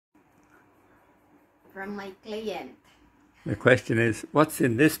from my client. The question is, what's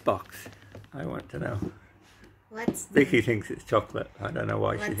in this box? I want to know. Vicky thinks it's chocolate. I don't know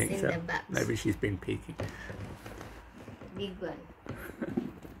why she thinks so. Maybe she's been peeking. Big one.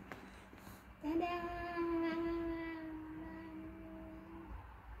 Ta-da!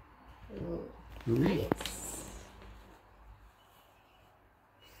 Ooh, nice.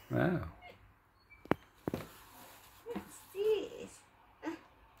 Wow. What's this?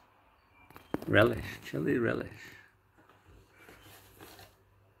 Relish, chili relish.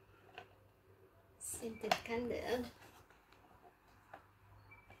 Scented candle.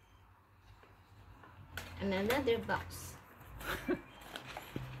 And another box.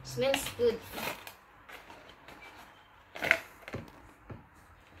 Smells good.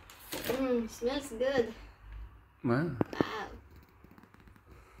 Smells good. Wow. Wow.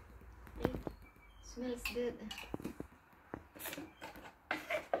 Smells good.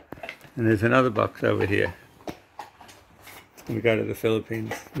 And there's another box over here. It's going to go to the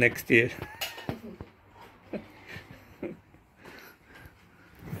Philippines next year.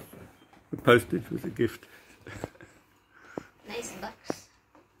 The postage was a gift. Nice box.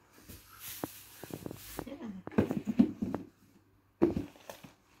 Yeah.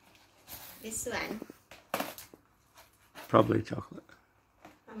 This one. Probably chocolate.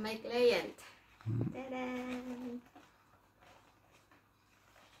 From my client. Ta-da!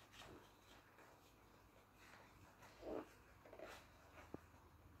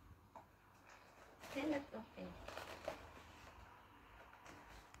 Cannot open.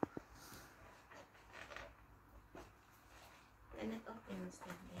 Cannot open this.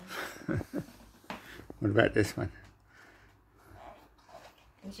 What about this one?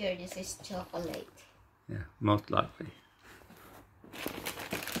 I'm sure this is chocolate. Yeah, most likely.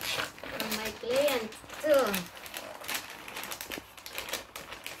 From my client too.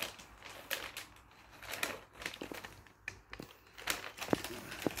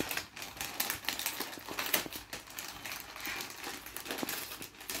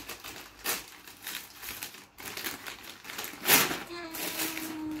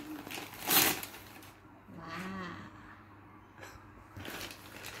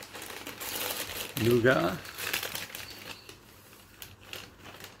 Nougat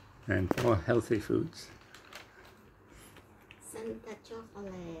and more healthy foods. Santa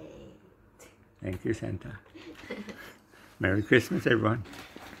chocolate. Thank you, Santa. Merry Christmas, everyone.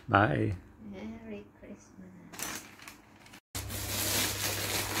 Bye. Merry Christmas.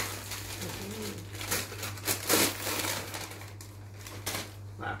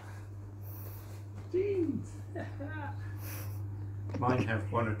 Wow. Jeans. Mine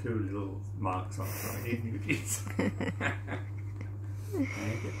have one or two little marks on it, so I need new jeans.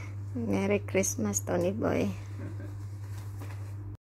 Merry Christmas, Tony boy.